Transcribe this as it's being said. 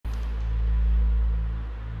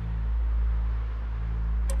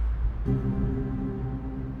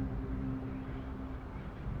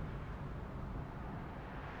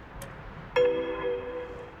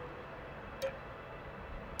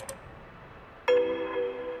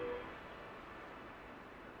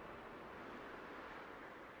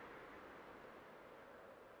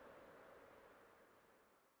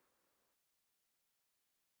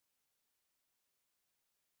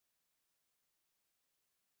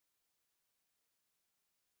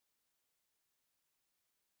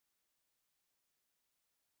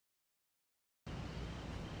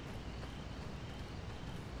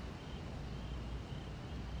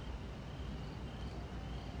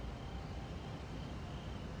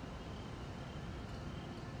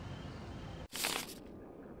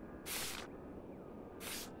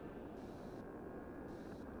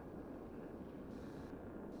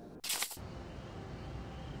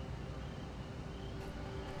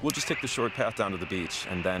We'll just take the short path down to the beach,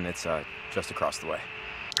 and then it's just across the way.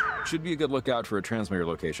 Should be a good lookout for a transmitter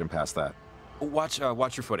location past that. Watch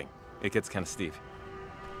your footing. It gets kind of steep.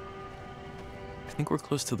 I think we're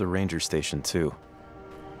close to the ranger station, too.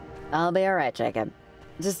 I'll be all right, Jacob.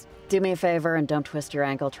 Just do me a favor and don't twist your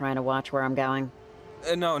ankle trying to watch where I'm going.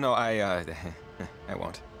 No, I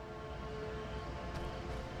won't.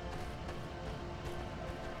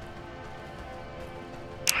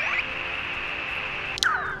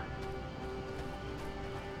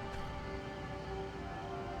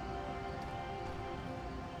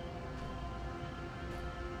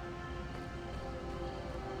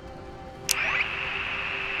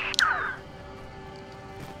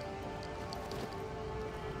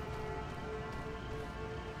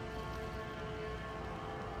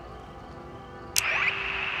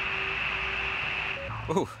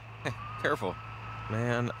 Ooh, hey, careful.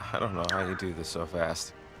 Man, I don't know how you do this so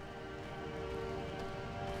fast.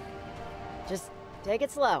 Just take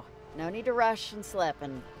it slow. No need to rush and slip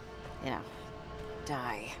and,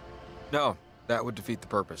 die. No, that would defeat the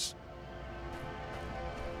purpose.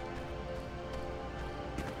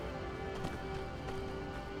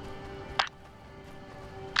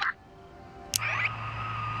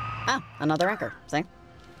 Ah, another anchor. See?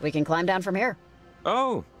 We can climb down from here.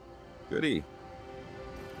 Oh, goody.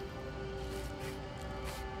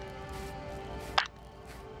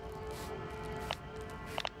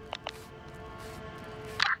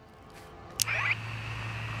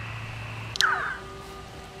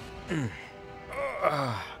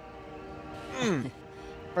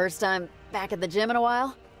 First time back at the gym in a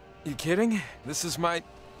while? You kidding? This is my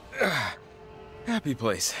happy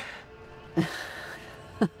place.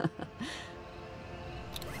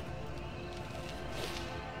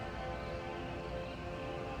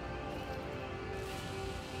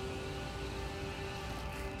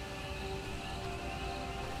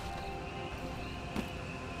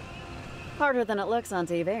 Harder than it looks on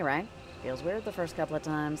TV, right? Feels weird the first couple of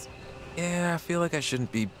times. Yeah, I feel like I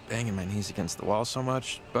shouldn't be banging my knees against the wall so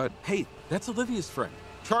much, but hey, that's Olivia's friend,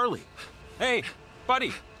 Charlie. Hey,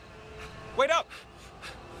 buddy, wait up!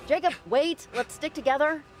 Jacob, wait, let's stick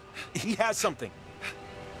together. He has something.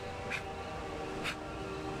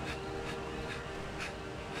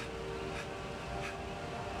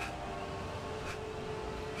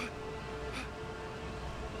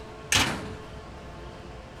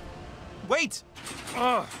 Wait!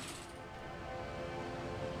 Ugh.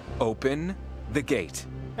 Open the gate.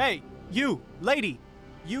 Hey, you, lady.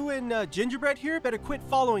 You and Gingerbread here better quit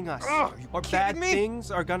following us. You or kidding bad me?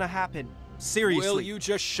 things are gonna happen. Seriously. Will you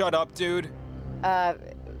just shut up, dude?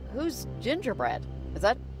 Who's Gingerbread? Is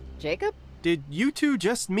that Jacob? Did you two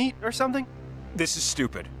just meet or something? This is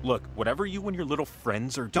stupid. Look, whatever you and your little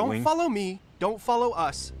friends are doing... Don't follow me. Don't follow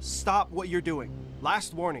us. Stop what you're doing.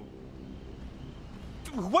 Last warning.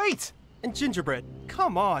 Wait! And Gingerbread,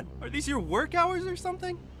 come on. Are these your work hours or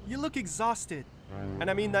something? You look exhausted. And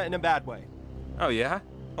I mean that in a bad way. Oh, yeah?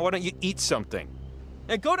 Why don't you eat something?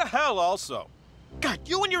 And go to hell, also. God,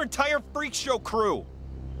 you and your entire freak show crew.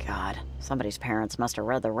 God, somebody's parents must have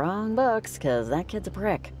read the wrong books, because that kid's a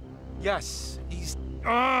prick. Yes, he's...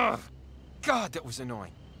 Ugh! God, that was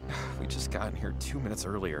annoying. We just got in here 2 minutes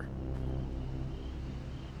earlier.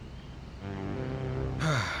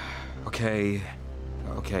 Okay,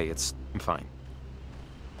 I'm fine.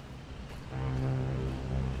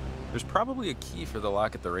 There's probably a key for the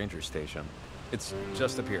lock at the ranger station. It's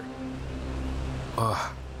just up here.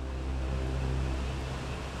 Ugh.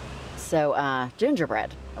 So,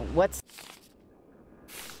 Gingerbread, what's...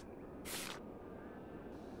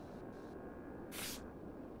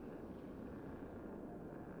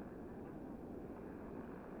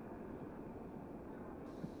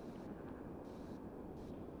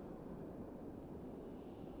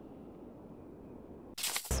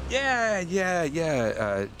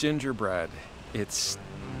 Yeah. Gingerbread. It's...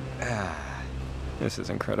 this is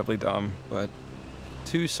incredibly dumb, but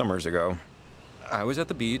 2 summers ago, I was at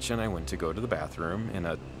the beach and I went to go to the bathroom in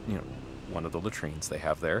one of the latrines they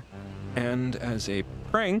have there. And as a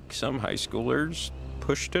prank, some high schoolers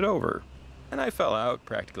pushed it over. And I fell out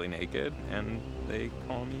practically naked, and they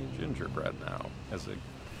call me Gingerbread now, as a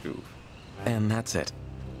goof. And that's it.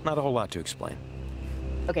 Not a whole lot to explain.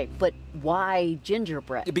 Okay, but why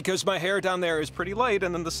gingerbread? Because my hair down there is pretty light,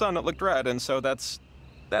 and in the sun it looked red, and so that's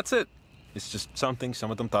it. It's just something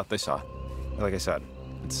some of them thought they saw. Like I said,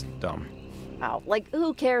 it's dumb. Wow, like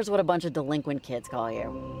who cares what a bunch of delinquent kids call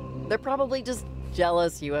you? They're probably just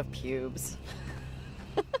jealous you have pubes.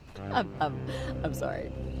 I'm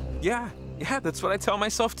sorry. Yeah, that's what I tell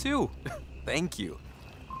myself too. Thank you.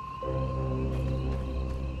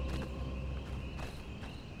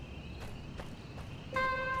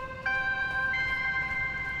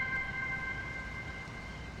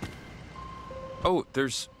 Oh,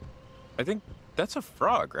 I think that's a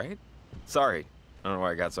frog, right? Sorry, I don't know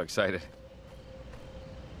why I got so excited.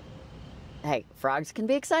 Hey, frogs can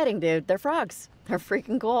be exciting, dude. They're frogs. They're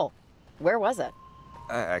freaking cool. Where was it?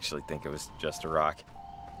 I actually think it was just a rock.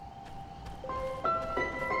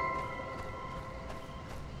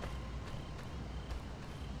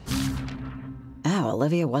 Oh,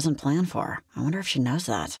 Olivia wasn't planned for. I wonder if she knows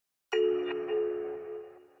that.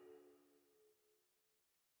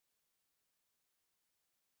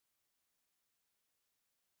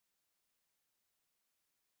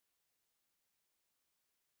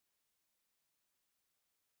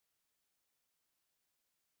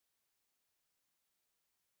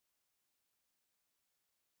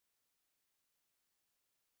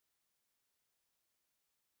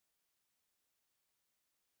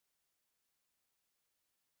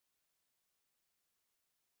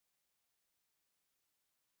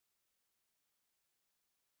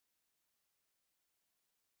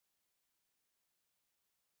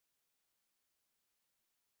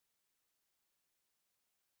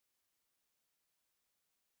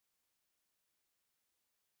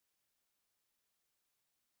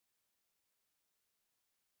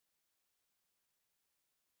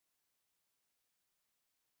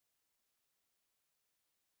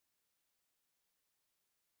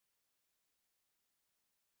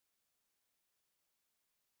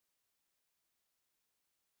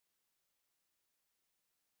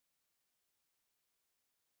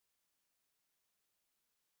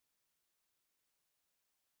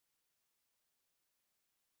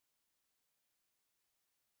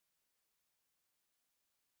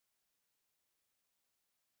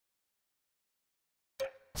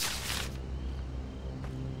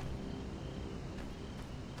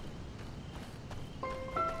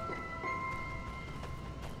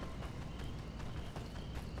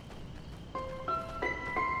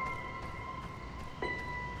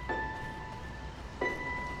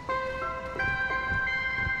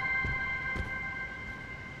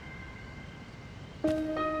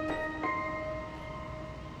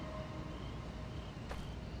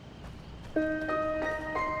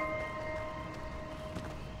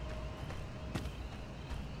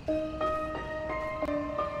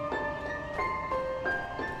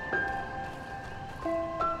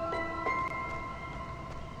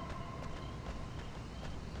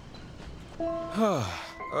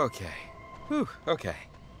 Okay. Whew, okay.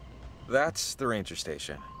 That's the ranger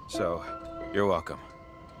station, so you're welcome.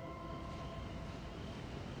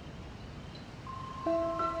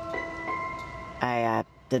 I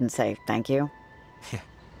didn't say thank you. Yeah,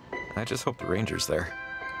 I just hope the ranger's there.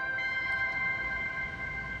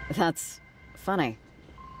 That's funny.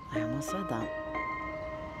 I almost said that.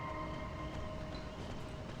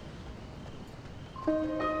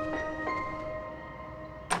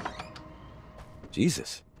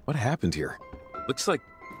 Jesus, what happened here? Looks like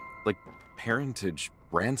parentage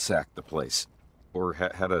ransacked the place. Or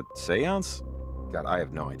had a seance? God, I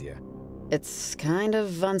have no idea. It's kind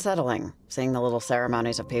of unsettling, seeing the little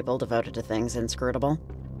ceremonies of people devoted to things inscrutable.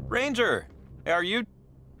 Ranger! Are you,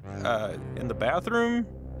 in the bathroom?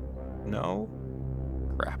 No?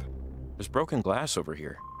 Crap. There's broken glass over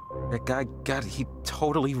here. That guy, God, he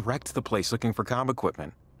totally wrecked the place looking for comm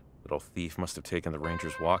equipment. Little thief must have taken the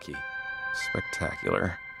ranger's walkie.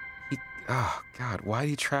 Spectacular. Oh, God, why'd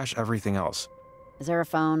he trash everything else? Is there a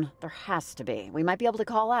phone? There has to be. We might be able to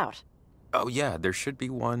call out. Oh, yeah, there should be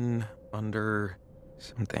one under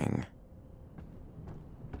something.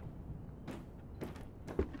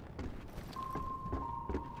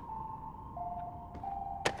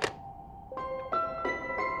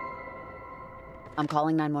 I'm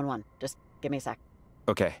calling 911. Just give me a sec.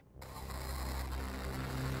 Okay.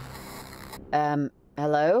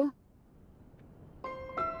 Hello?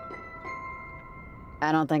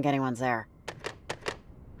 I don't think anyone's there.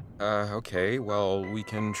 Okay, well, we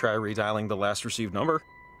can try redialing the last received number.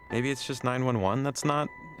 Maybe it's just 911 that's not,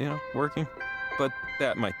 working. But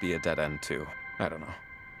that might be a dead end, too. I don't know.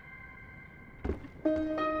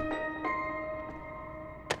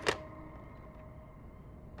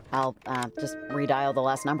 I'll, just redial the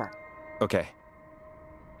last number. Okay.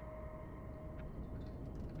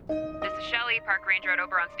 This is Shelly, Park Range Road,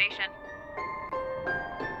 Oberon Station.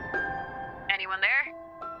 Anyone there?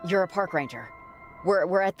 You're a park ranger.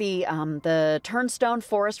 We're at the Turnstone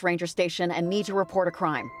Forest Ranger Station and need to report a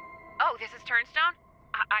crime. Oh, this is Turnstone?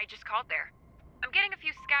 I just called there. I'm getting a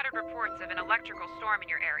few scattered reports of an electrical storm in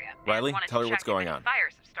your area. Riley, wanted tell to her what's check if going any on.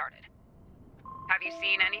 Fires have started. Have you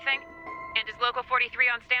seen anything? And is Local 43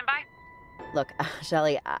 on standby? Look,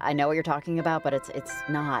 Shelly, I know what you're talking about, but it's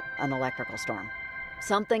not an electrical storm.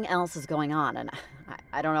 Something else is going on, and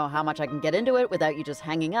I don't know how much I can get into it without you just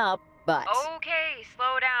hanging up, but... Okay,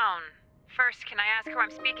 slow down. First, can I ask who I'm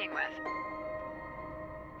speaking with?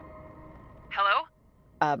 Hello?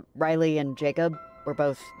 Riley and Jacob were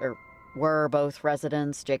both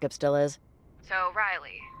residents. Jacob still is. So,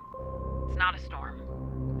 Riley, it's not a storm.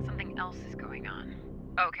 Something else is going on.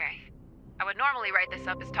 Okay. I would normally write this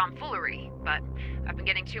up as tomfoolery, but I've been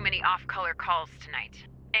getting too many off-color calls tonight.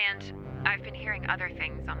 And I've been hearing other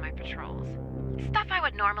things on my patrols. Stuff I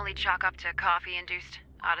would normally chalk up to coffee-induced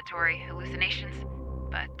auditory hallucinations.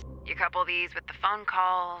 But you couple these with the phone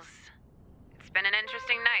calls. It's been an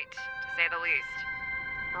interesting night, to say the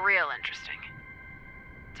least. Real interesting.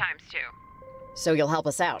 Times two. So you'll help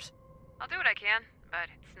us out? I'll do what I can, but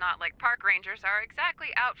it's not like park rangers are exactly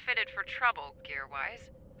outfitted for trouble, gear-wise.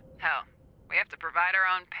 Hell, we have to provide our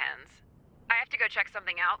own pens. I have to go check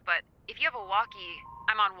something out, but if you have a walkie,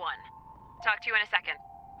 I'm on one. Talk to you in a second.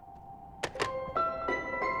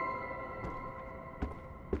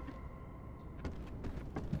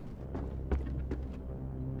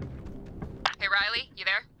 Hey, Riley, you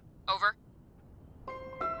there? Over.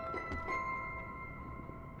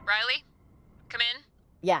 Riley? Come in?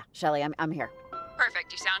 Yeah, Shelly, I'm here.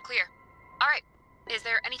 Perfect, you sound clear. All right, is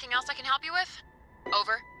there anything else I can help you with?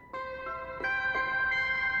 Over.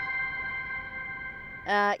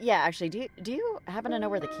 Yeah, actually, do you happen to know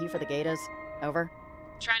where the key for the gate is? Over.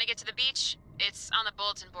 Trying to get to the beach? It's on the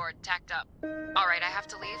bulletin board, tacked up. All right, I have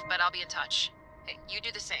to leave, but I'll be in touch. Hey, you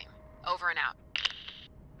do the same. Over and out.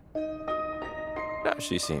 Yeah,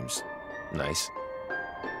 she seems nice.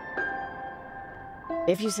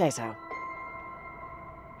 If you say so.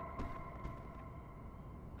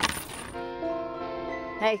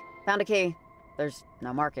 Hey, found a key. There's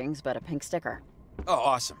no markings, but a pink sticker. Oh,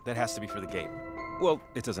 awesome. That has to be for the gate. Well,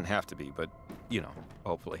 it doesn't have to be, but,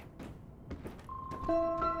 hopefully.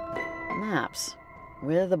 Maps.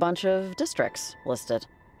 With a bunch of districts listed.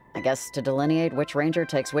 I guess to delineate which ranger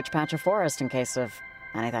takes which patch of forest in case of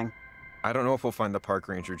anything. I don't know if we'll find the park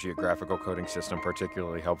ranger geographical coding system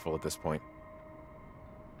particularly helpful at this point.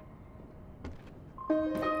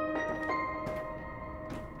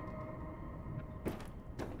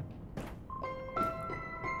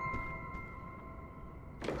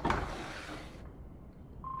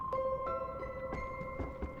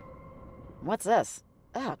 What's this?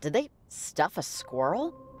 Oh, did they stuff a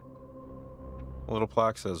squirrel? A little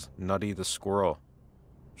plaque says, Nutty the Squirrel.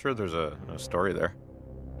 Sure, there's a story there.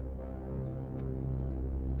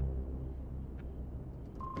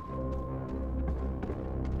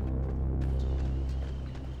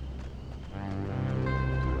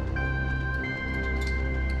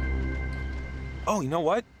 Oh, you know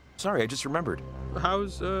what? Sorry, I just remembered.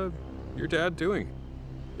 How's, your dad doing?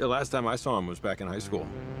 The last time I saw him was back in high school.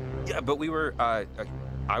 Yeah, but we were, I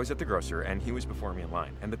was at the grocer, and he was before me in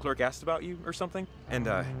line, and the clerk asked about you or something, and,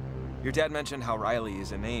 your dad mentioned how Riley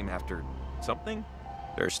is a name after something?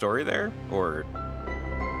 There's a story there, or...?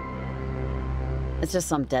 It's just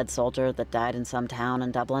some dead soldier that died in some town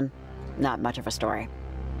in Dublin. Not much of a story.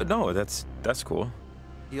 No, that's cool.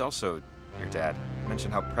 He also, your dad,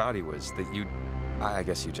 mentioned how proud he was that I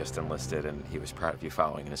guess you just enlisted, and he was proud of you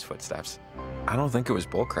following in his footsteps. I don't think it was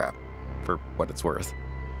bullcrap, for what it's worth.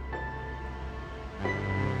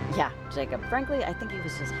 Yeah, Jacob. Frankly, I think he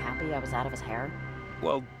was just happy I was out of his hair.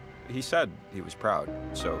 Well, he said he was proud,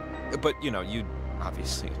 so... But, you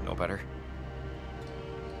obviously know better.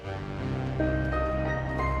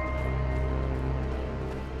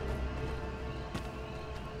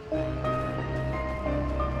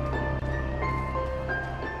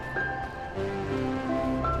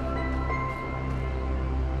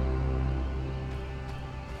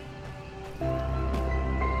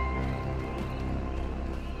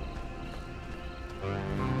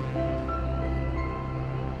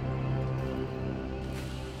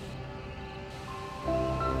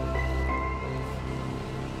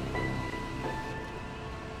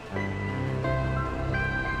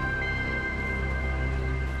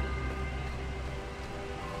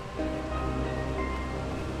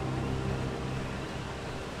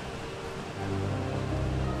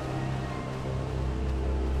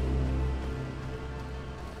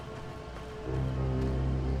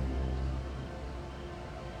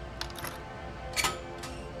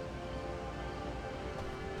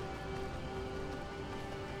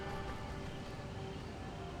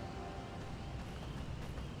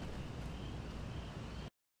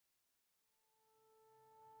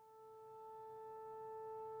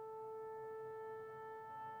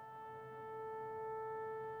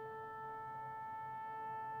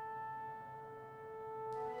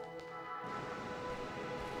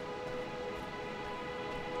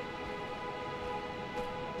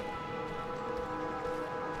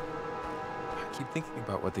 keep thinking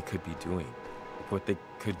about what they could be doing, what they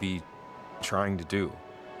could be trying to do.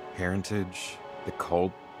 Parentage, the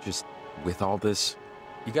cult, just with all this.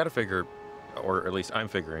 You gotta figure, or at least I'm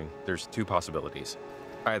figuring, there's two possibilities.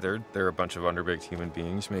 Either they're a bunch of underbaked human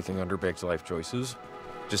beings making underbaked life choices,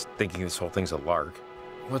 just thinking this whole thing's a lark,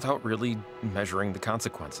 without really measuring the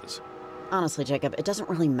consequences. Honestly, Jacob, it doesn't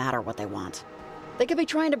really matter what they want. They could be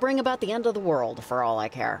trying to bring about the end of the world, for all I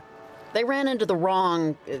care. They ran into the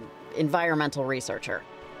wrong environmental researcher.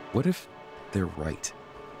 What if they're right?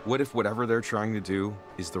 What if whatever they're trying to do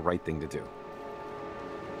is the right thing to do?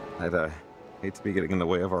 I'd hate to be getting in the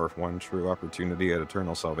way of our one true opportunity at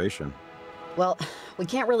eternal salvation. Well, we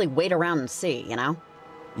can't really wait around and see, you know?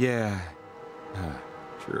 Yeah,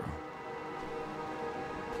 true.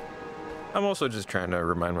 I'm also just trying to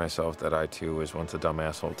remind myself that I too was once a dumb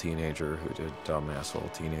asshole teenager who did dumb asshole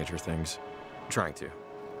teenager things. Trying to.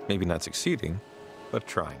 Maybe not succeeding, but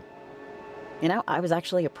trying. You know, I was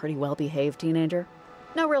actually a pretty well-behaved teenager.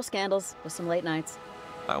 No real scandals, with some late nights.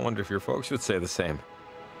 I wonder if your folks would say the same.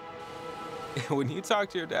 When you talk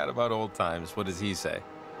to your dad about old times, what does he say?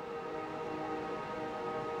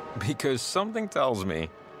 Because something tells me...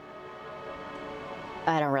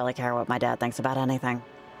 I don't really care what my dad thinks about anything.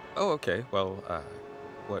 Oh, okay. Well,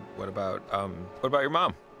 what about your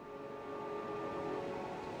mom?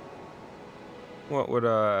 What would,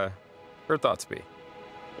 her thoughts be?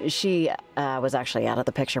 She, was actually out of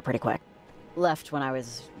the picture pretty quick. Left when I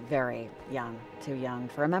was very young. Too young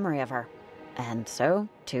for a memory of her. And so,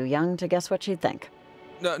 too young to guess what she'd think.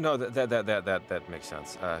 No, that makes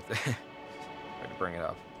sense. Tried to bring it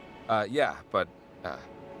up. Yeah, but,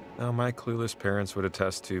 no, my clueless parents would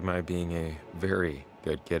attest to my being a very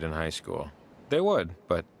good kid in high school. They would,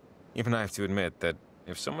 but even I have to admit that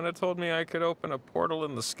if someone had told me I could open a portal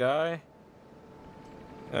in the sky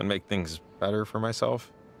and make things better for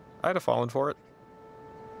myself, I'd have fallen for it.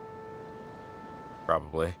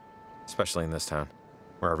 Probably. Especially in this town,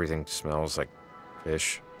 where everything smells like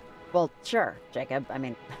fish. Well, sure, Jacob. I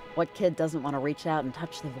mean, what kid doesn't want to reach out and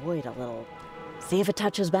touch the void a little? See if it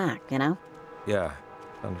touches back, you know? Yeah,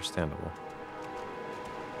 understandable.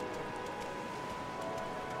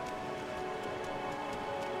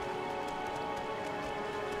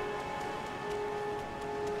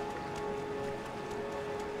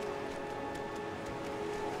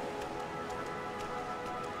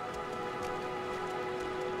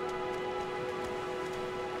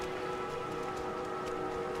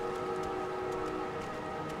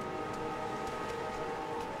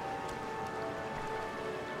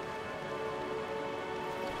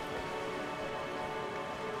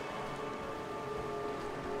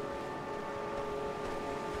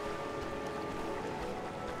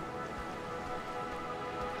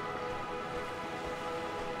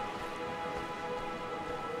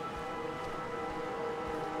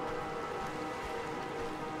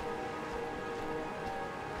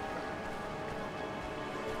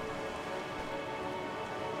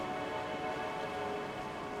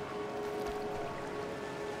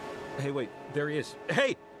 Hey, wait, there he is.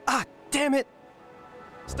 Hey! Ah, damn it!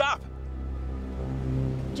 Stop!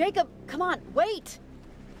 Jacob, come on, wait!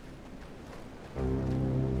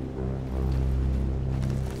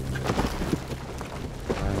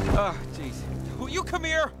 Ah, jeez. Will you come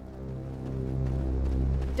here?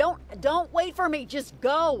 Don't wait for me, just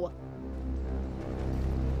go!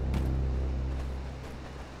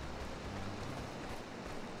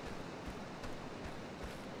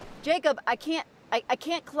 Jacob, I can't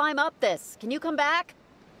climb up this. Can you come back?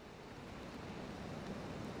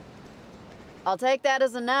 I'll take that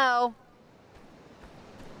as a no.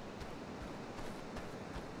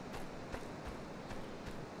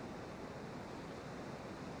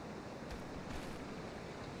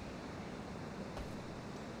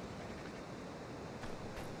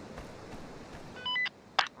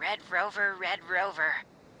 Red Rover.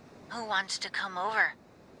 Who wants to come over?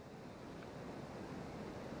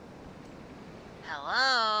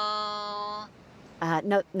 Hello?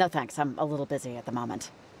 No thanks. I'm a little busy at the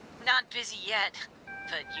moment. Not busy yet,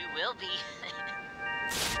 but you will be.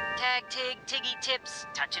 Tag, tig, tiggy tips,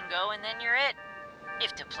 touch and go, and then you're it.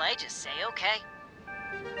 If to play, just say okay.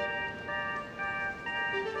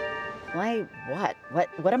 Play what?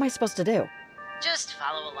 What am I supposed to do? Just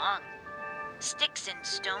follow along. Sticks and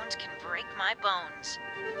stones can break my bones.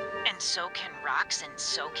 And so can rocks and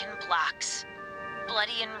so can blocks.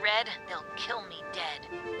 Bloody and red, they'll kill me dead.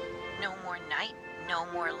 No more night, no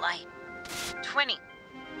more light. 20.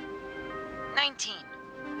 19.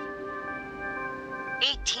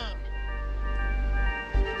 18.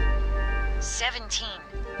 17.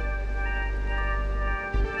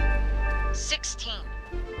 16.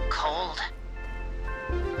 Cold.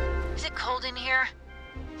 Is it cold in here?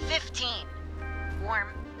 15. Warm.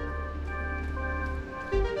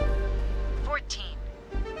 14.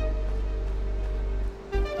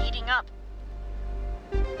 Heating up.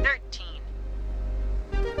 13.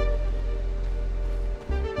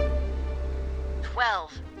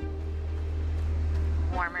 12.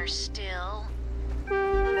 Warmer still. 11.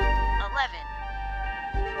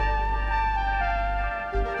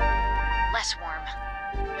 Less warm.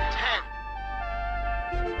 10.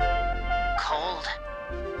 Cold.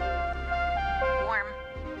 Warm.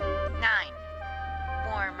 9.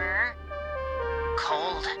 Warmer.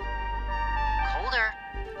 Cold. Colder.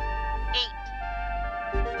 8.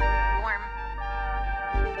 Warm.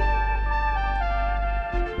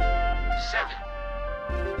 7.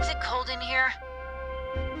 Is it cold in here?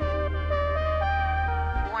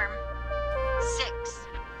 Warm. 6.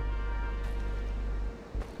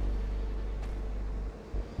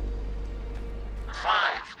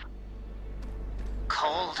 5.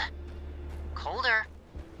 Cold. Colder.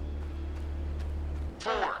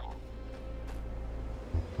 4.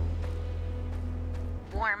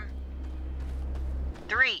 Warm.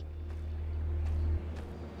 3.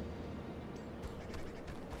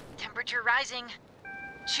 Temperature rising.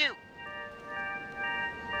 2.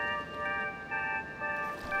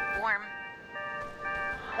 Warm.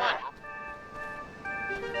 1.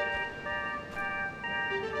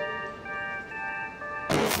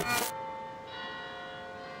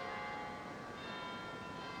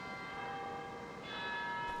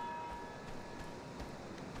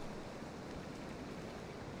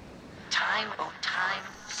 Time, oh time,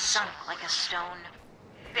 sunk like a stone,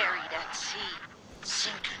 buried at sea,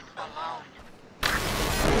 sinking alone.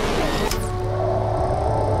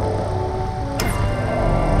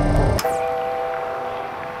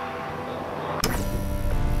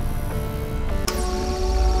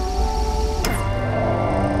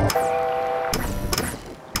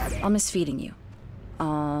 I'll miss feeding you.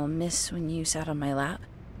 I'll miss when you sat on my lap.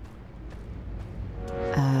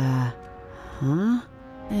 Huh?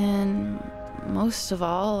 And most of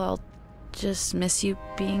all, I'll just miss you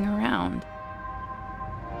being around.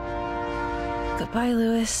 Goodbye,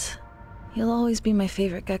 Lewis. You'll always be my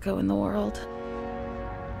favorite gecko in the world.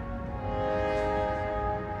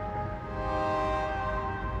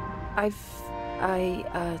 I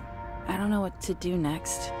don't know what to do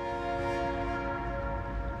next.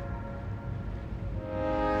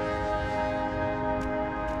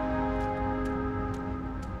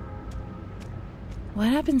 What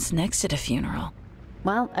happens next at a funeral?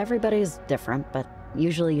 Well, everybody's different, but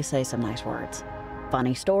usually you say some nice words.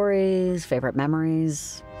 Funny stories, favorite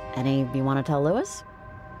memories. Any you want to tell Lewis?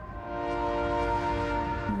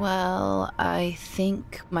 Well, I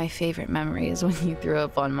think my favorite memory is when you threw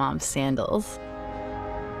up on Mom's sandals.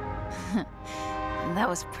 That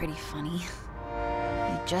was pretty funny.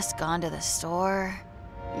 You'd just gone to the store.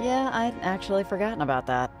 Yeah, I'd actually forgotten about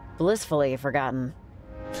that. Blissfully forgotten.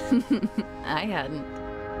 I hadn't.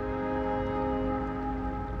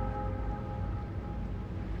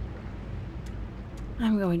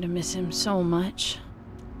 I'm going to miss him so much.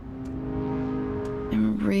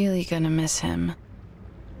 I'm really gonna miss him.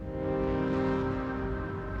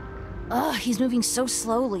 Ugh, he's moving so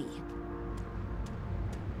slowly.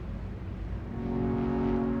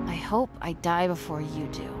 I hope I die before you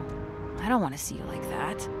do. I don't want to see you like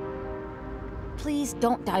that. Please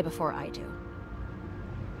don't die before I do.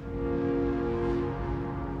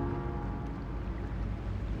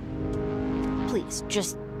 Please,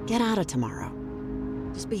 just get out of tomorrow.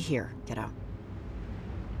 Just be here, kiddo.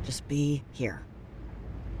 Just be here.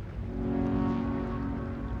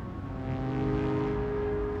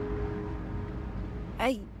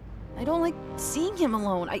 I don't like seeing him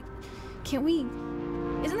alone. Can't we...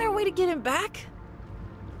 Isn't there a way to get him back?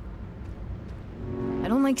 I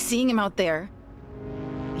don't like seeing him out there.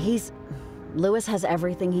 Lewis has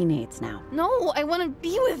everything he needs now. No, I want to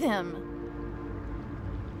be with him.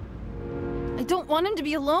 I don't want him to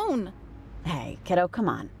be alone. Hey, kiddo, come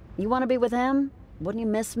on. You want to be with him? Wouldn't you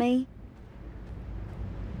miss me?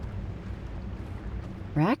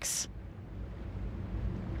 Rex?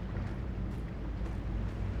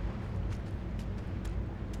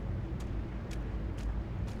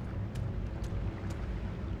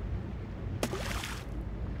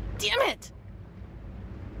 Damn it!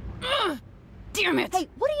 Ugh, damn it! Hey,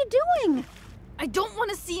 what are you doing? I don't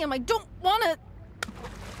want to see him. I don't want to...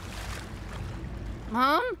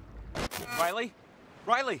 Mom? Riley?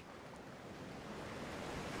 Riley!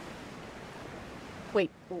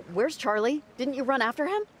 Wait, where's Charlie? Didn't you run after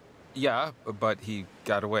him? Yeah, but he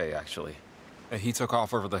got away, actually. He took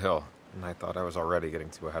off over the hill, and I thought I was already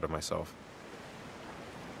getting too ahead of myself.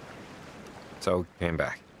 so came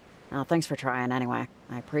back. Well, thanks for trying anyway.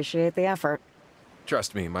 I appreciate the effort.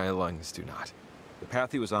 Trust me, my lungs do not. The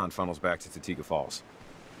path he was on funnels back to Tatiga Falls.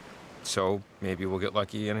 So maybe we'll get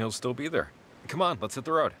lucky and he'll still be there. Come on, let's hit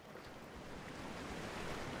the road.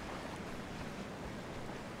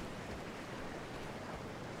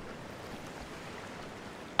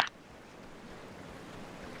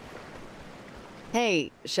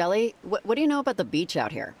 Hey, Shelly, what do you know about the beach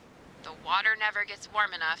out here? The water never gets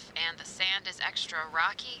warm enough, and the sand is extra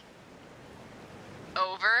rocky.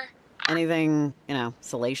 Over. Anything,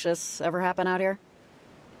 salacious ever happen out here?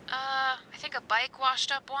 I think a bike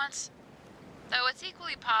washed up once. Though it's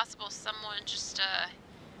equally possible someone just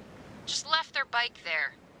left their bike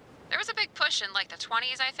there. There was a big push in, like, the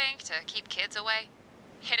 20s, I think, to keep kids away.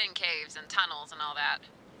 Hidden caves and tunnels and all that.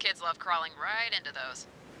 Kids love crawling right into those.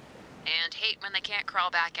 And hate when they can't crawl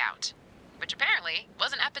back out. Which apparently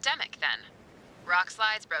was an epidemic then. Rock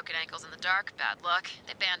slides, broken ankles in the dark, bad luck.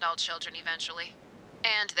 They banned all children eventually.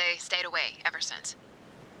 And they stayed away ever since.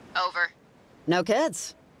 Over. No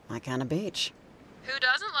kids. My kind of beach. Who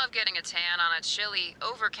doesn't love getting a tan on a chilly,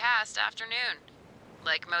 overcast afternoon?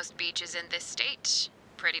 Like most beaches in this state.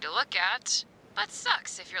 Pretty to look at, but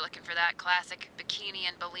sucks if you're looking for that classic bikini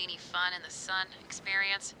and Bellini fun in the sun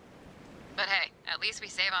experience. But hey, at least we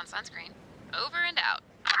save on sunscreen. Over and out.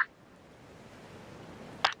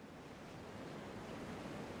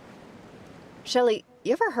 Shelly,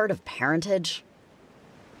 you ever heard of parentage?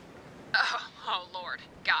 Oh Lord.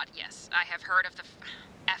 God, yes. I have heard of the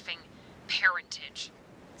effing parentage.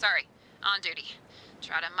 Sorry, on duty.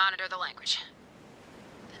 Try to monitor the language.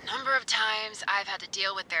 The number of times I've had to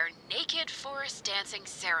deal with their naked forest dancing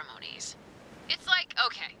ceremonies. It's like,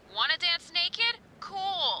 okay, wanna dance naked?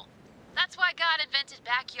 Cool. That's why God invented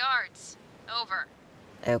backyards. Over.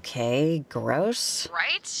 Okay, gross.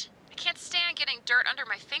 Right? I can't stand getting dirt under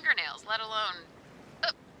my fingernails, let alone...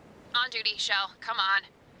 on duty, Shell. Come on.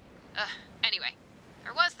 Anyway,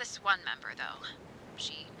 there was this one member, though.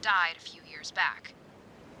 She died a few years back.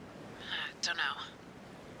 Don't know.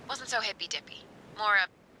 Wasn't so hippy-dippy. More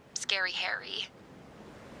scary Harry.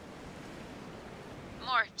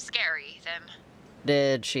 More scary than...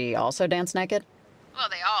 Did she also dance naked? Well,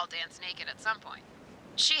 they all dance naked at some point.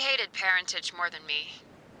 She hated parentage more than me,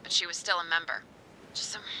 but she was still a member. Just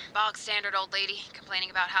some bog-standard old lady complaining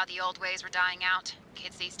about how the old ways were dying out.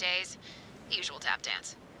 Kids these days. The usual tap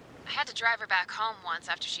dance. I had to drive her back home once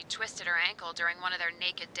after she twisted her ankle during one of their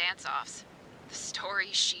naked dance-offs. The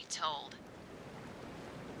stories she told.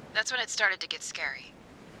 That's when it started to get scary.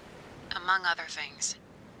 Among other things.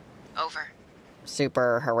 Over.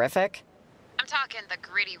 Super horrific? I'm talking the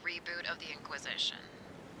gritty reboot of the Inquisition.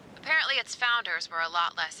 Apparently its founders were a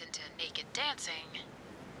lot less into naked dancing,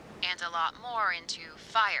 and a lot more into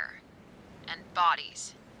fire and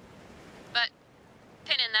bodies. But,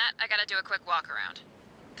 pin in that, I gotta do a quick walk around.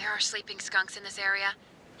 There are sleeping skunks in this area,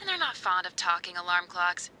 and they're not fond of talking alarm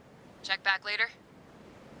clocks. Check back later.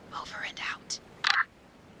 Over and out.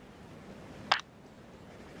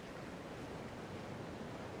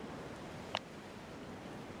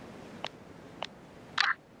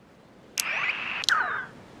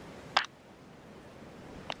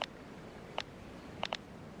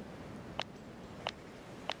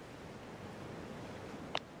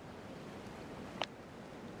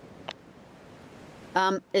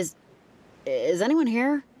 Is anyone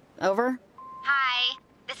here? Over? Hi,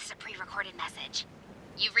 this is a pre-recorded message.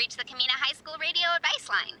 You've reached the Camina High School radio advice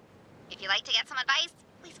line. If you'd like to get some advice,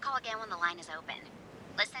 please call again when the line is open.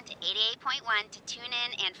 Listen to 88.1 to tune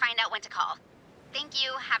in and find out when to call. Thank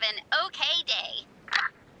you. Have an okay day.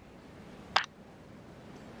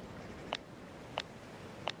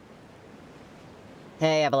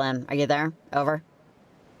 Hey, Evelyn, are you there? Over?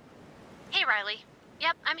 Hey, Riley.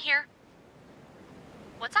 Yep, I'm here.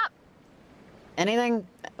 What's up? Anything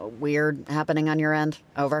weird happening on your end?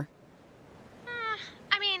 Over?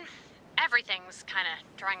 I mean, everything's kind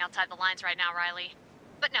of drawing outside the lines right now, Riley.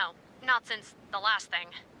 But no, not since the last thing.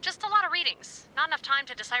 Just a lot of readings. Not enough time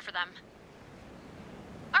to decipher them.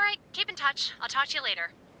 All right, keep in touch. I'll talk to you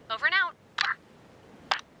later. Over and out.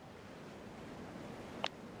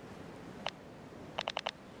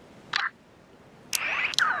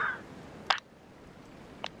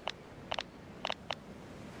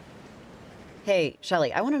 Hey,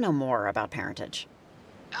 Shelly, I want to know more about parentage.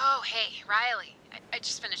 Oh, hey, Riley. I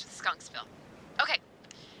just finished the skunk spill. Okay,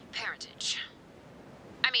 parentage.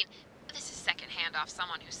 I mean, this is secondhand off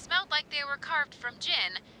someone who smelled like they were carved from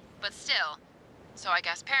gin, but still. So I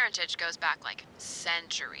guess parentage goes back like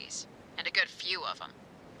centuries, and a good few of them.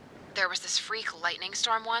 There was this freak lightning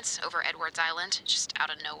storm once over Edwards Island, just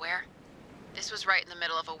out of nowhere. This was right in the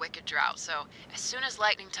middle of a wicked drought, so as soon as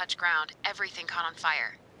lightning touched ground, everything caught on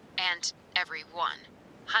fire. And everyone.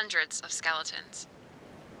 Hundreds of skeletons.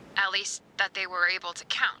 At least, that they were able to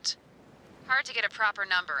count. Hard to get a proper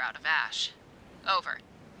number out of ash. Over.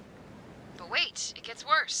 But wait, it gets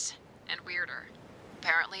worse. And weirder.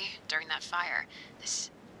 Apparently, during that fire,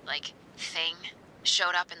 this, thing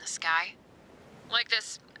showed up in the sky. Like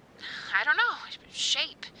this, I don't know,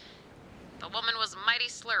 shape. The woman was mighty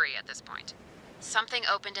slurry at this point. Something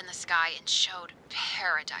opened in the sky and showed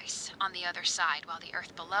paradise on the other side, while the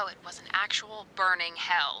earth below it was an actual burning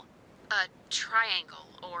hell. A triangle,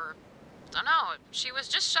 or... dunno, she was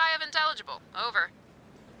just shy of intelligible. Over.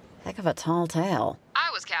 Heck of a tall tale. I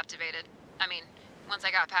was captivated. I mean, once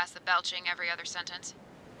I got past the belching every other sentence.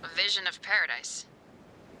 A vision of paradise.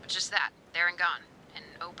 But just that, there and gone. An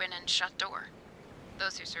open and shut door.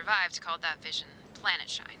 Those who survived called that vision Planet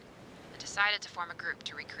Shine, and decided to form a group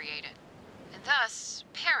to recreate it. And thus,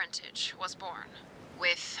 parentage was born,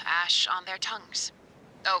 with ash on their tongues.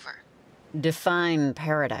 Over. Define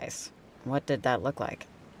paradise. What did that look like?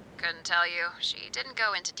 Couldn't tell you. She didn't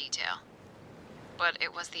go into detail. But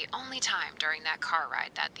it was the only time during that car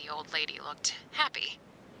ride that the old lady looked happy.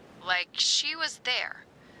 Like she was there.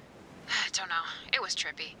 I don't know. It was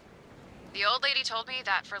trippy. The old lady told me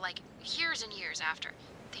that for years and years after,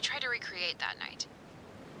 they tried to recreate that night.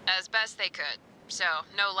 As best they could. So,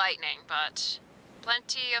 no lightning, but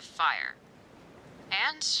plenty of fire.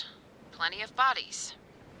 And plenty of bodies.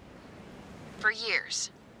 For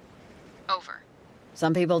years. Over.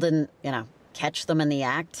 Some people didn't, catch them in the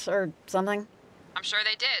act or something? I'm sure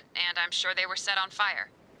they did, and I'm sure they were set on fire.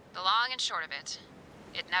 The long and short of it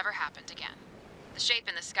never happened again. The shape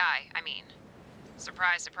in the sky, I mean.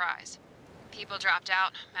 Surprise, surprise. People dropped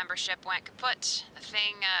out, membership went kaput, the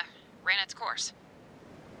thing, ran its course.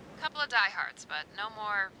 Couple of diehards, but no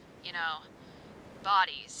more,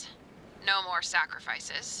 bodies. No more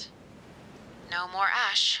sacrifices. No more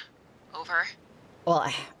ash. Over.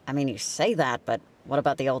 Well, I mean, you say that, but what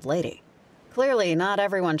about the old lady? Clearly, not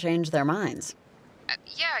everyone changed their minds.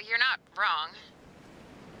 Yeah, you're not wrong.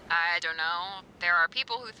 I don't know. There are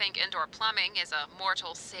people who think indoor plumbing is a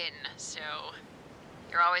mortal sin, so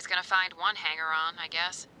you're always gonna find one hanger-on, I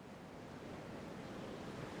guess.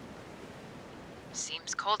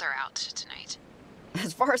 Seems colder out tonight.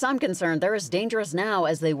 As far as I'm concerned, they're as dangerous now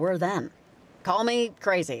as they were then. Call me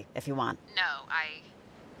crazy if you want. No,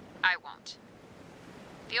 I won't.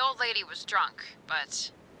 The old lady was drunk,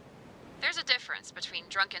 but there's a difference between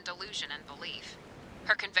drunken delusion and belief.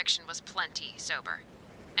 Her conviction was plenty sober.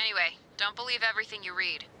 Anyway, don't believe everything you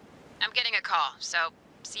read. I'm getting a call, so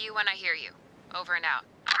see you when I hear you. Over and out.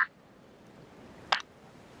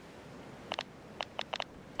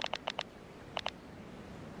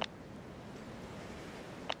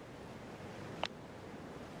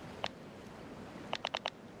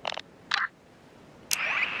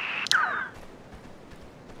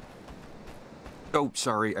 Oh,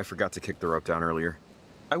 sorry, I forgot to kick the rope down earlier.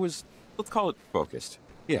 I was, let's call it focused.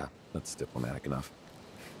 Yeah, that's diplomatic enough.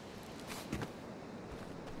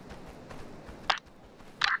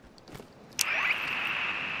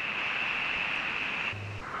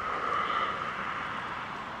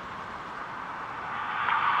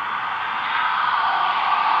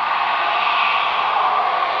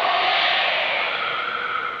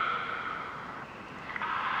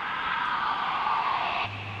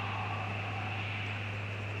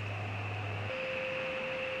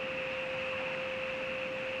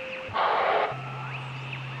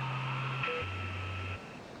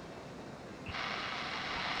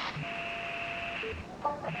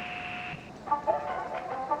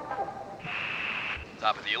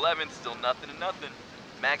 Top of the 11th, still nothing to nothing.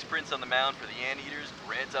 Max Prince on the mound for the Anteaters,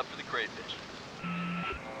 Reds up for the Crayfish.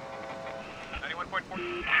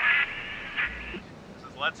 91.4. This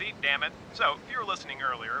is Let's Eat, damn it. So, if you were listening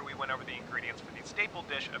earlier, we went over the ingredients for the staple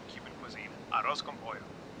dish of Cuban cuisine, arroz con pollo.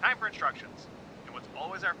 Time for instructions. And what's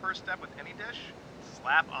always our first step with any dish?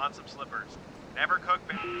 Slap on some slippers. Never cook...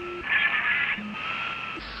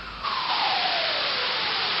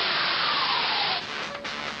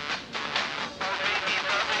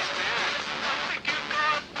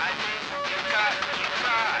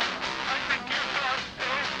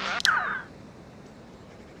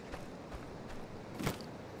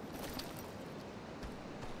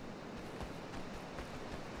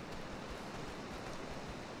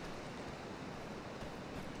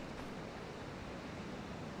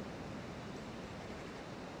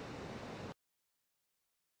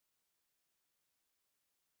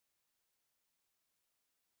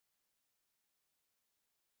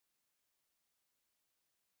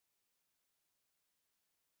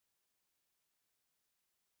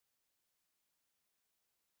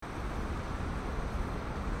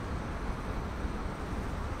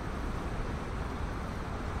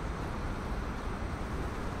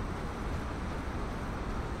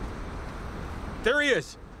 There he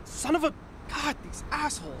is! Son of a... God, these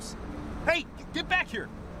assholes. Hey, get back here!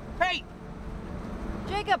 Hey!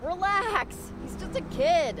 Jacob, relax. He's just a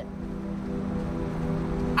kid.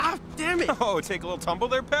 Ah, damn it! Oh, take a little tumble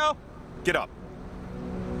there, pal? Get up.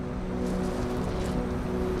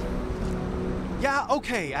 Yeah,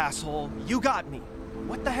 okay, asshole. You got me.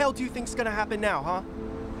 What the hell do you think's gonna happen now, huh?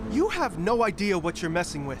 You have no idea what you're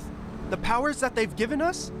messing with. The powers that they've given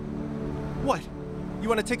us? What? You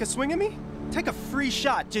wanna take a swing at me? Take a free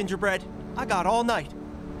shot, Gingerbread. I got all night.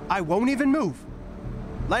 I won't even move.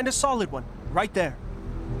 Land a solid one, right there.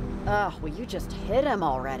 Ugh, will you just hit him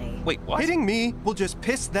already? Wait, what? Hitting me will just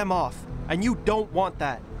piss them off, and you don't want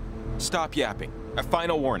that. Stop yapping. A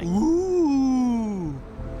final warning. Ooh.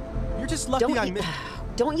 You're just lucky I missed.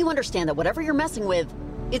 Don't you understand that whatever you're messing with,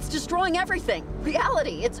 it's destroying everything?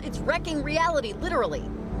 Reality. It's wrecking reality, literally.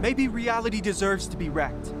 Maybe reality deserves to be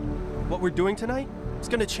wrecked. What we're doing tonight is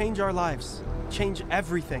gonna change our lives. Change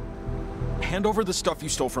everything. Hand over the stuff you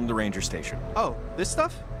stole from the ranger station. Oh, this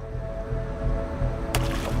stuff?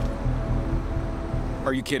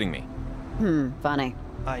 Are you kidding me? Funny.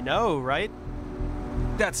 I know, right?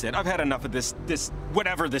 That's it. I've had enough of this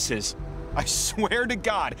whatever this is. I swear to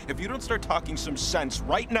God, if you don't start talking some sense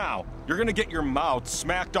right now, you're gonna get your mouth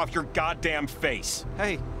smacked off your goddamn face.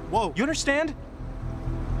 Hey, whoa. You understand?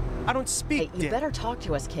 I don't speak, Hey, you Dick. better talk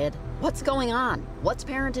to us, kid. What's going on? What's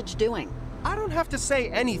parentage doing? I don't have to say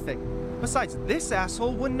anything. Besides, this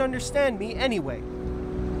asshole wouldn't understand me anyway.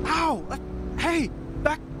 Ow! Hey!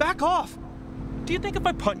 Back off! Do you think if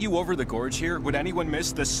I punt you over the gorge here, would anyone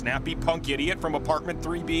miss the snappy punk idiot from apartment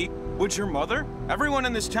 3B? Would your mother? Everyone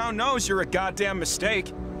in this town knows you're a goddamn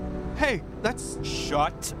mistake. Hey, that's...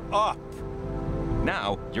 Shut up.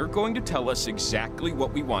 Now, you're going to tell us exactly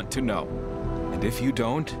what we want to know. And if you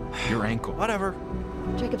don't, your ankle. Whatever.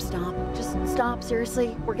 Jacob, stop. Just stop,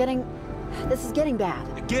 seriously. This is getting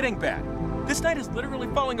bad. Getting bad. This night is literally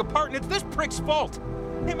falling apart, and it's this prick's fault.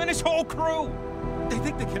 Him and his whole crew. They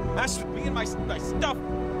think they can mess with me and my stuff.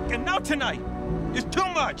 And now tonight is too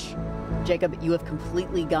much. Jacob, you have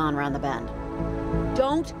completely gone around the bend.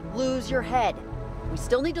 Don't lose your head. We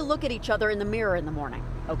still need to look at each other in the mirror in the morning,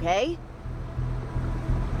 okay?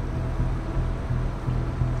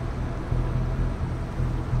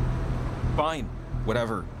 Fine.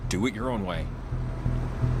 Whatever. Do it your own way.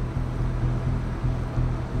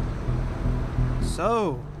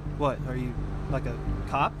 So, what, are you like a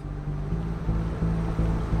cop?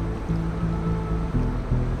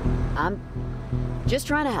 I'm just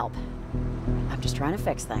trying to help. I'm just trying to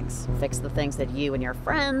fix things. Fix the things that you and your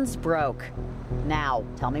friends broke. Now,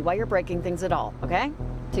 tell me why you're breaking things at all, okay?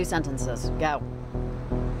 2 sentences. Go.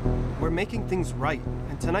 We're making things right,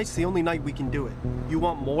 and tonight's the only night we can do it. You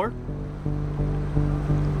want more?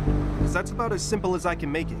 Because that's about as simple as I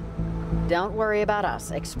can make it. Don't worry about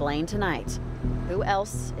us. Explain tonight. Who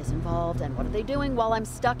else is involved and what are they doing while I'm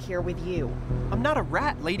stuck here with you? I'm not a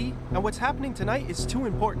rat, lady, and what's happening tonight is too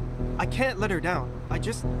important. I can't let her down. I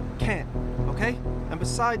just can't, okay? And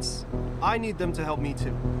besides, I need them to help me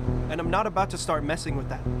too. And I'm not about to start messing with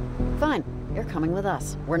that. Fine. You're coming with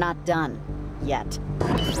us. We're not done. Yet.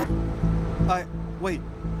 Wait.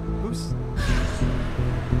 Who's...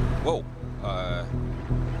 Whoa.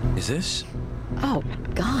 Is this? Oh,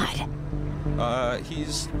 God.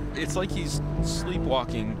 It's like he's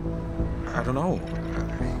sleepwalking. I don't know.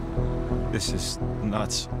 This is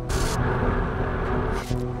nuts.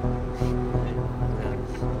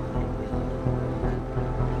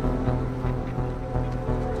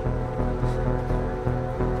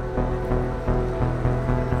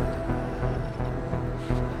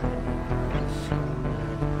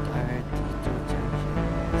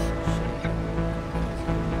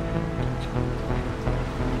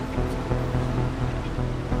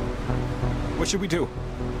 What should we do?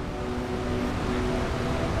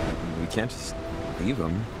 We can't just leave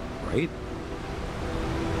him, right?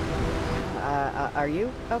 Are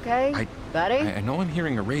you okay, buddy? I know I'm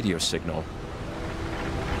hearing a radio signal.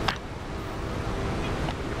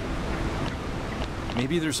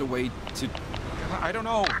 Maybe there's a way to... I don't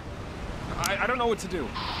know. I don't know what to do.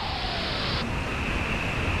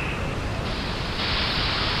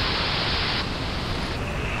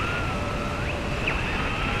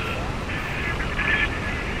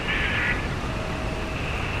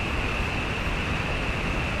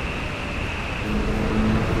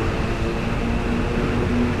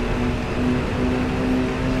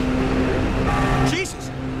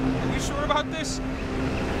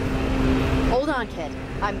 Hold on, kid.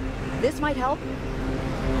 This might help.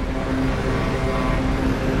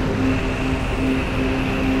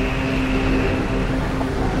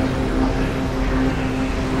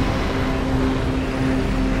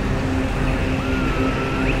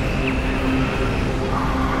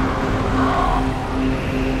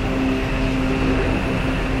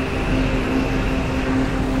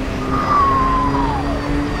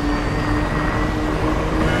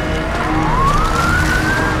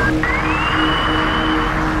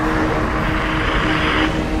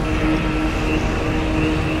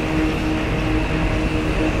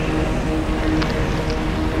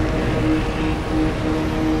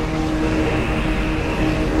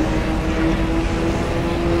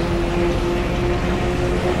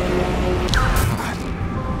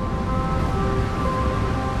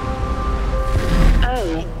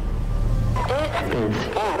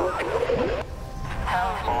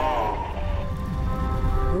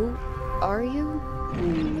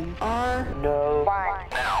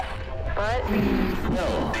 What?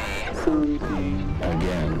 No. Something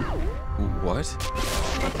again. What?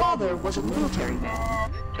 The father was a military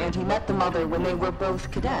man, and he met the mother when they were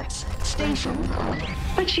both cadets, stationed.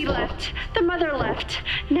 But she left. The mother left,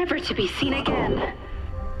 never to be seen again.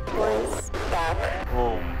 Boys, back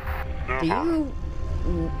home. Do you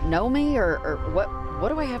know me, or what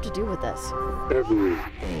do I have to do with this?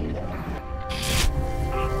 Everything.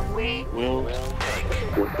 We Will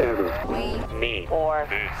take whatever we need or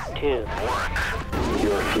to work.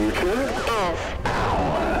 Your future is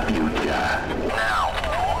our future.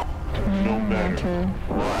 Now. No matter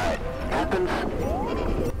what happens.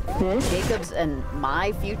 Jacob's and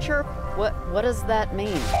my future? What does that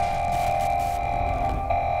mean?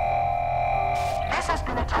 This has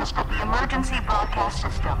been a test of the emergency broadcast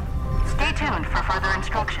system. Stay tuned for further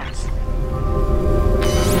instructions.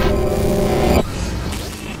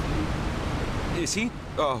 Is he?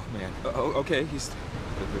 Oh, man. Okay,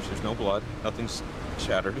 there's no blood. Nothing's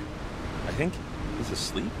shattered. I think he's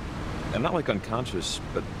asleep. And not like unconscious,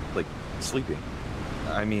 but like sleeping.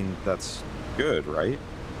 I mean, that's good, right?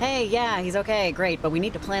 Hey, yeah, he's okay, great, but we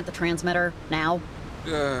need to plant the transmitter now.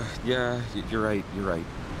 Yeah, you're right.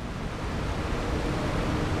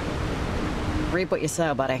 Reap what you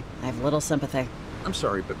sow, buddy. I have little sympathy. I'm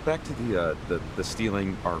sorry, but back to the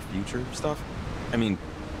stealing our future stuff. I mean,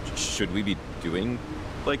 should we be doing,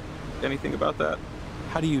 like, anything about that?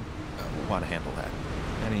 How do you want to handle that?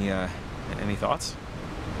 Any thoughts?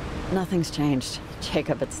 Nothing's changed.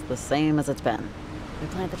 Jacob, it's the same as it's been. We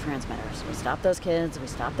plant the transmitters, we stop those kids, we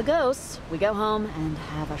stop the ghosts, we go home and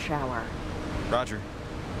have a shower. Roger.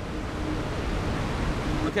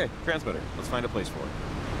 Okay, transmitter. Let's find a place for it.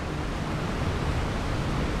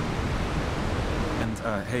 And,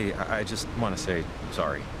 hey, I just want to say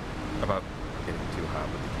sorry about getting too hot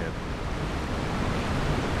with the kid.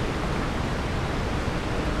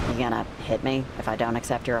 You gonna hit me if I don't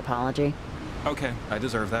accept your apology? Okay, I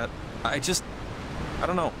deserve that. I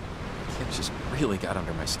don't know. It just really got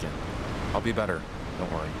under my skin. I'll be better.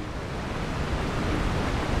 Don't worry.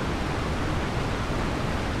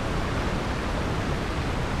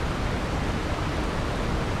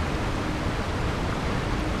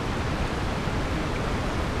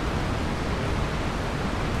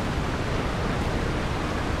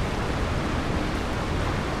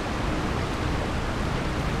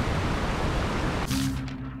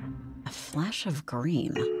 A flash of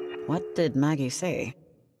green. What did Maggie say?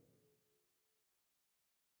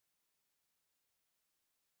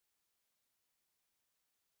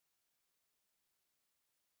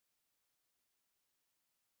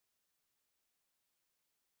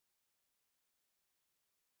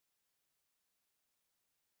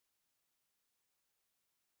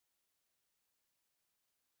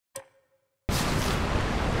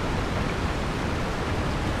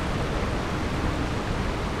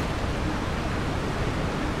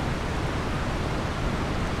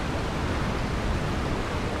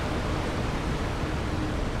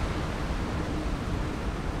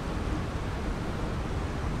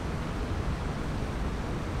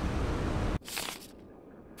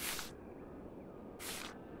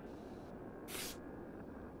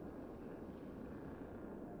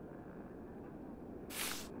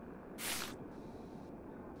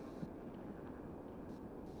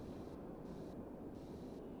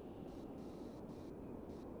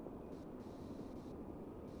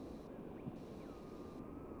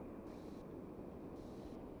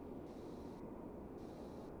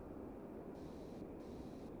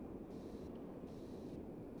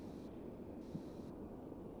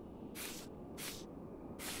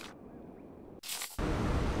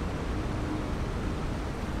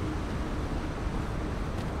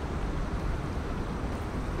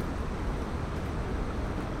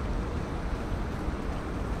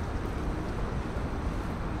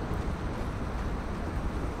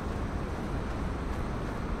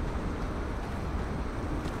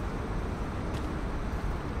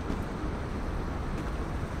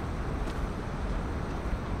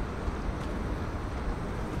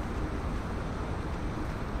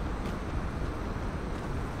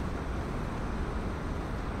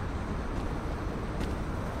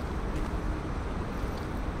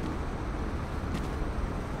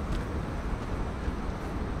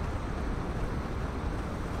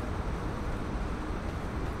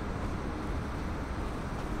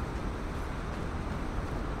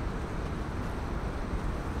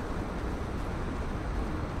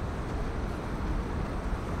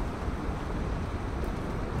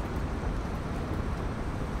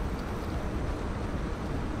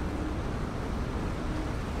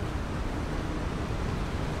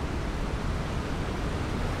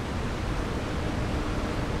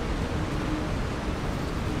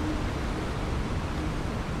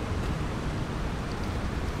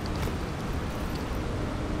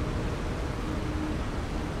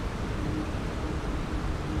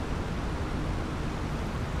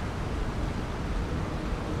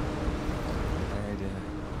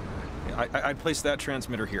 I'd place that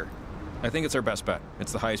transmitter here. I think it's our best bet.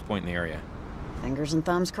 It's the highest point in the area. Fingers and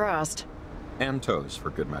thumbs crossed. And toes, for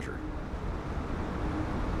good measure.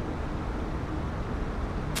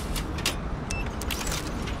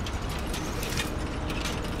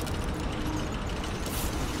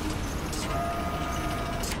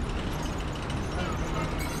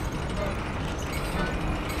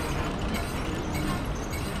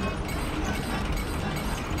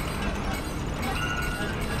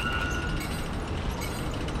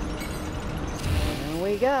 Here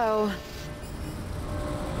we go.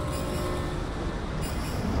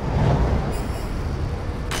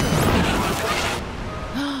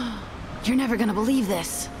 You're never gonna believe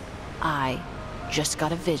this. I just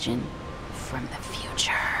got a vision from the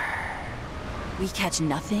future. We catch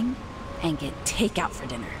nothing and get takeout for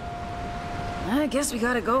dinner. I guess we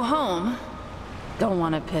gotta go home. Don't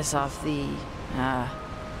want to piss off the,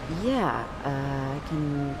 Yeah, I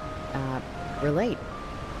can, relate.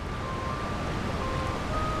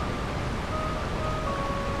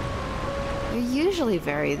 You're usually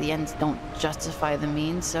the ends don't justify the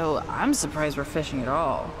means, so I'm surprised we're fishing at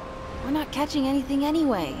all. We're not catching anything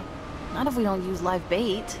anyway. Not if we don't use live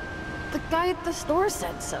bait. The guy at the store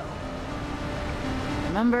said so.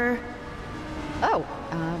 Remember? Oh,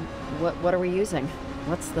 what are we using?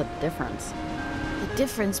 What's the difference? The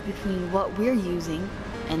difference between what we're using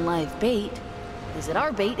and live bait is that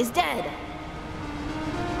our bait is dead.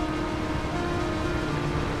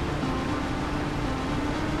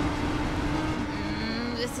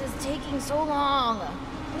 This is taking so long.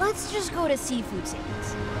 Let's just go to Seafood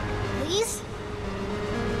Sands. Please?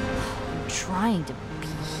 I'm trying to be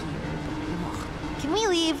here, but ugh. Can we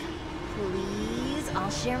leave? Please?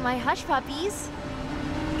 I'll share my hush puppies.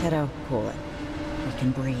 Kiddo, cool it. We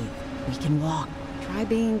can breathe. We can walk. Try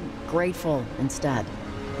being grateful instead.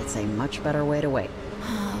 It's a much better way to wait.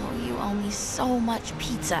 Oh, you owe me so much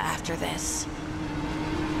pizza after this.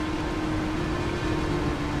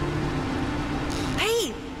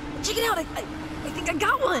 Hey! Check it out! I think I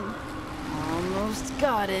got one! Almost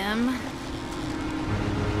got him.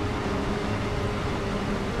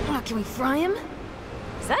 Oh, can we fry him?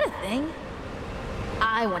 Is that a thing?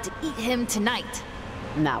 I want to eat him tonight.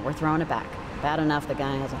 No, we're throwing it back. Bad enough the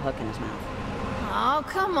guy has a hook in his mouth. Oh,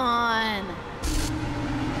 come on.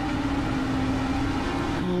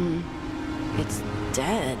 It's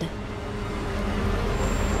dead.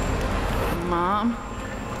 Mom?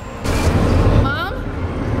 Mom?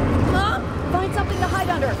 Mom? Find something to hide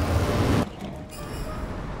under!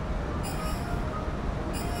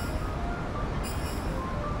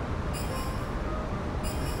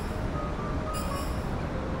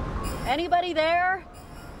 Anybody there?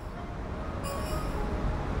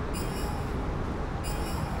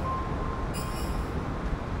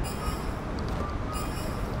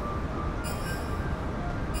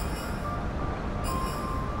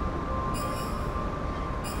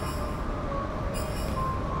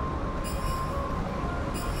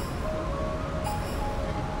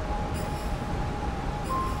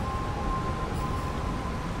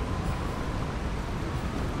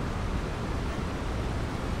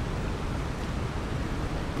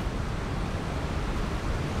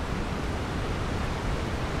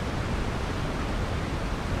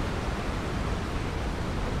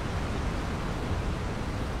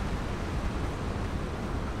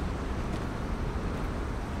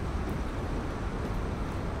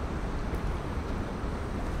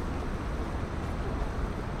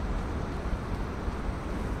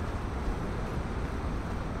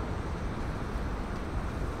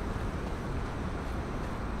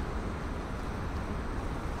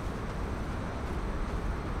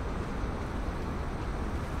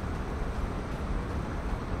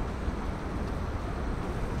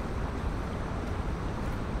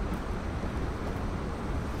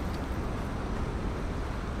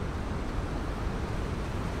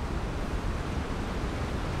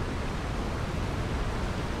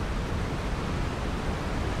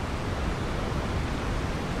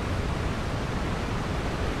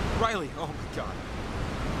 Riley, oh my God.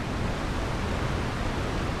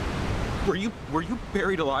 Were you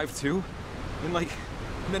buried alive too? In like,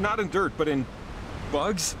 not in dirt, but in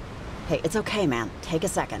bugs? Hey, it's okay, man. Take a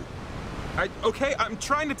second. Okay, I'm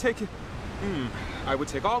trying to take it. I would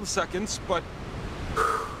take all the seconds, but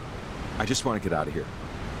I just want to get out of here.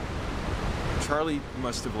 Charlie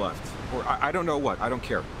must have left, or I don't know what. I don't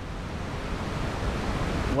care.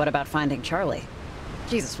 What about finding Charlie?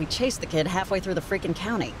 Jesus, we chased the kid halfway through the freaking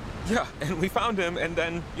county. Yeah, and we found him, and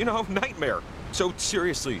then, you know, nightmare. So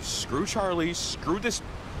seriously, screw Charlie, screw this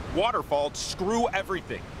waterfall, screw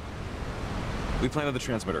everything. We planted the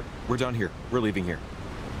transmitter. We're done here. We're leaving here.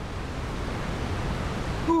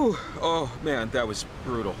 Whew. Oh, man, that was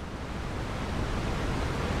brutal.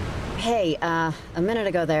 Hey, a minute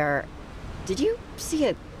ago there, did you see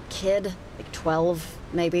a kid? Like 12,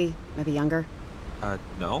 maybe? Maybe younger?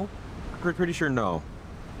 No? Pretty sure no.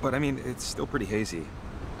 But I mean, it's still pretty hazy.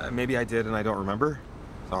 Maybe I did and I don't remember?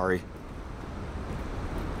 Sorry.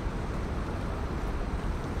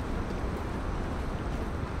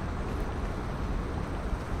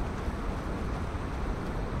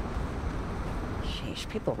 Sheesh,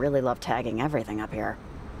 people really love tagging everything up here.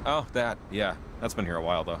 Oh, that. Yeah. That's been here a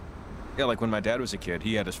while, though. Yeah, like when my dad was a kid,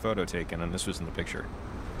 he had his photo taken, and this was in the picture.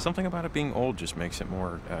 Something about it being old just makes it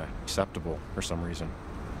more, acceptable for some reason.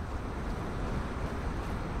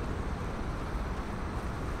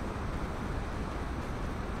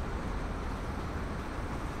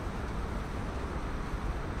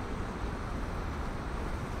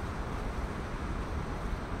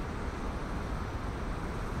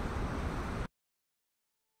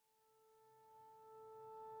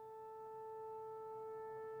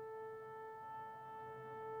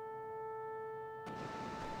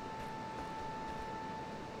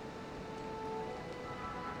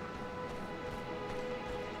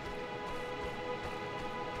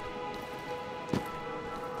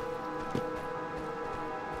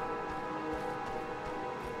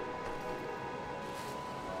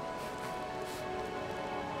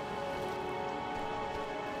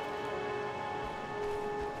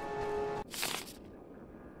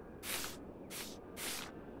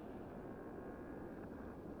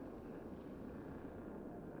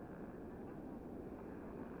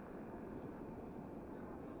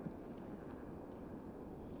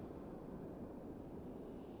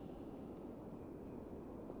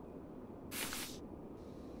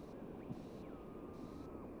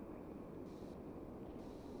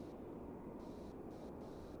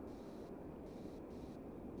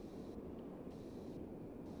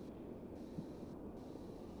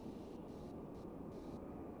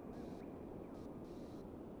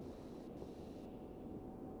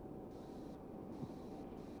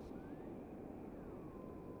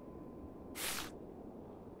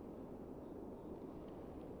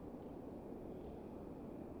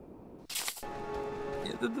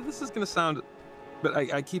 This is gonna sound, but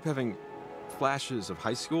I keep having flashes of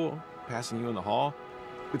high school, passing you in the hall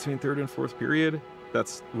between third and fourth period.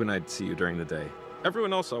 That's when I'd see you during the day.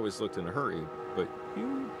 Everyone else always looked in a hurry, but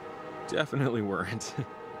you definitely weren't.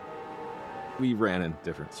 We ran in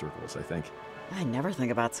different circles, I think. I never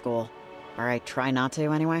think about school. Or I try not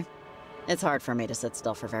to, anyway. It's hard for me to sit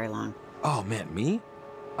still for very long. Oh man, me?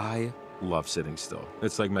 I love sitting still.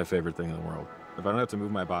 It's like my favorite thing in the world. If I don't have to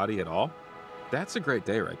move my body at all, that's a great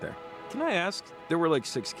day right there. Can I ask? There were like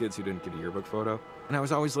 6 kids who didn't get a yearbook photo, and I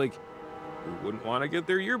was always like, who wouldn't want to get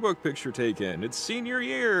their yearbook picture taken? It's senior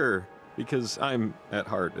year! Because I'm, at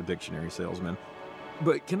heart, a dictionary salesman.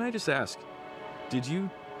 But can I just ask, did you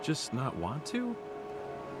just not want to?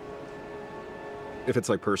 If it's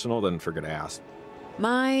like personal, then forget to ask.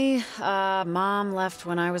 My, mom left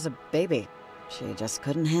when I was a baby. She just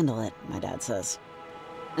couldn't handle it, my dad says.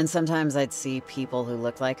 And sometimes I'd see people who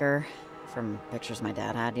looked like her, from pictures my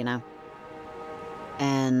dad had, you know?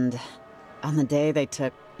 And on the day they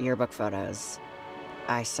took yearbook photos,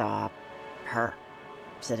 I saw her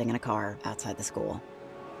sitting in a car outside the school.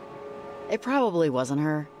 It probably wasn't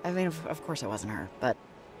her. I mean, of course it wasn't her, but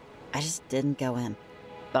I just didn't go in.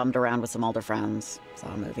 Bummed around with some older friends,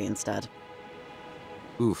 saw a movie instead.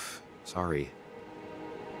 Oof, sorry.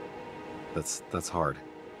 That's hard.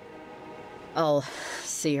 I'll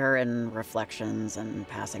see her in reflections and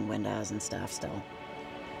passing windows and stuff still.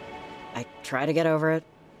 I try to get over it,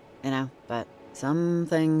 you know, but some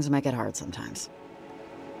things make it hard sometimes.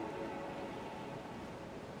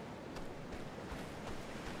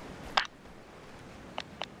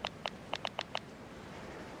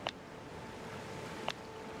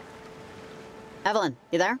 Evelyn,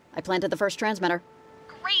 you there? I planted the first transmitter.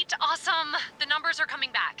 Great, awesome. The numbers are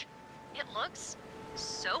coming back. It looks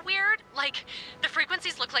so weird. Like, the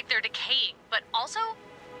frequencies look like they're decaying, but also,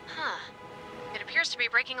 it appears to be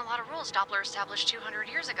breaking a lot of rules Doppler established 200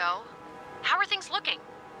 years ago. How are things looking?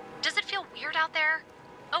 Does it feel weird out there?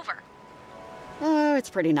 Over. Oh, it's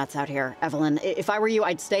pretty nuts out here, Evelyn. If I were you,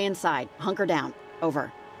 I'd stay inside. Hunker down.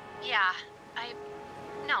 Over. Yeah,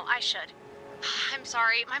 No, I should. I'm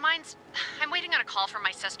sorry, I'm waiting on a call from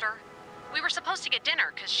my sister. We were supposed to get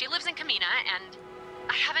dinner, because she lives in Camina, and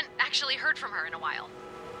I haven't actually heard from her in a while.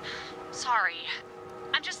 Sorry.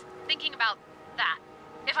 I'm just thinking about that,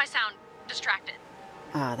 if I sound distracted.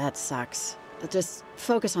 Ah, that sucks. Just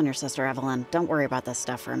focus on your sister, Evelyn. Don't worry about this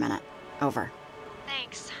stuff for a minute. Over.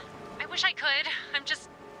 Thanks. I wish I could. I'm just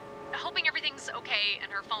hoping everything's okay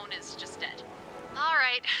and her phone is just dead.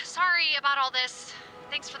 Alright, sorry about all this.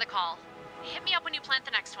 Thanks for the call. Hit me up when you plant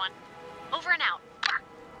the next one. Over and out.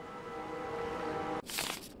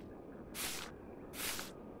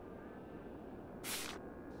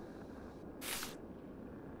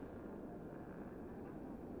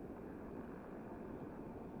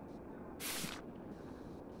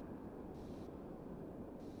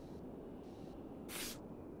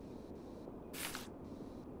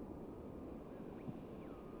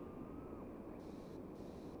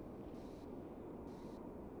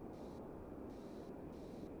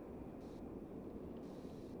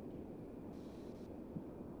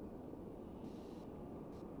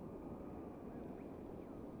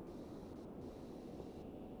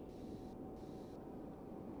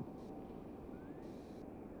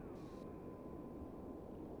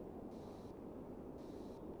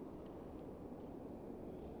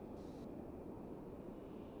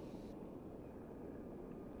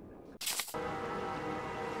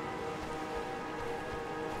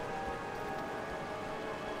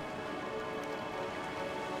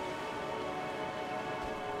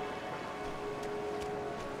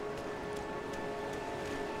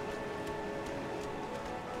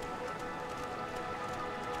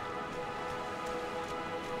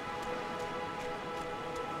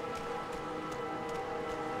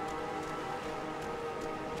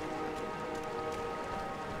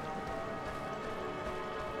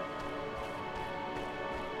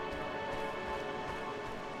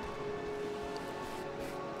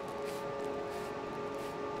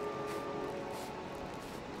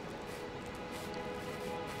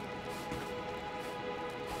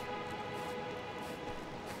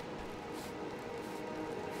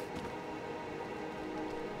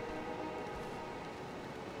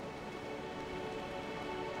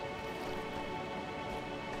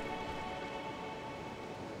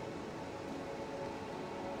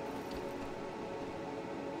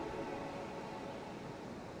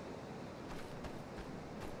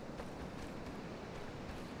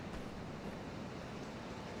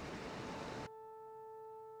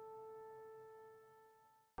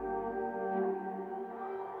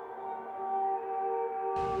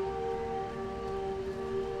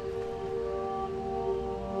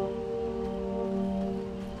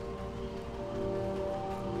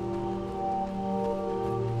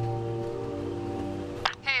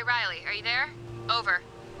 Riley, are you there? Over.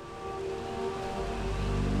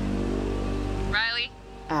 Riley?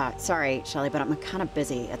 Sorry, Shelly, but I'm kind of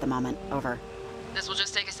busy at the moment. Over. This will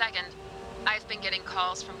just take a second. I've been getting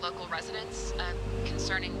calls from local residents,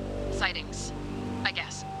 concerning sightings, I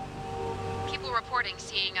guess. People reporting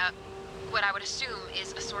seeing what I would assume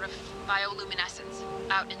is a sort of bioluminescence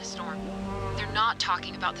out in the storm. They're not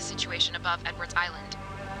talking about the situation above Edwards Island.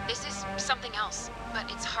 This is something else,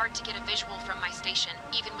 but it's hard to get a visual from my station,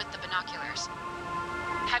 even with the binoculars.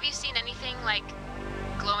 Have you seen anything like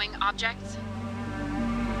glowing objects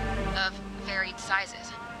of varied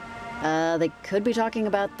sizes? They could be talking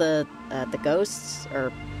about the ghosts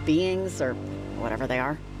or beings or whatever they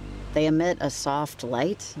are. They emit a soft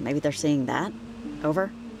light. Maybe they're seeing that.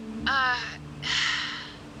 Over.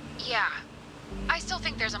 Yeah. I still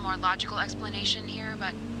think there's a more logical explanation here,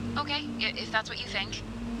 but okay, if that's what you think.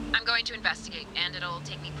 I'm going to investigate, and it'll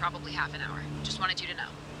take me probably half an hour. Just wanted you to know.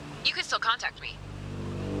 You can still contact me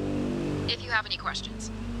if you have any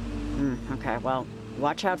questions. Okay, well,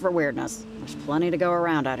 watch out for weirdness. There's plenty to go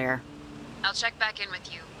around out here. I'll check back in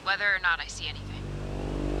with you, whether or not I see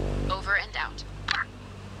anything. Over and out.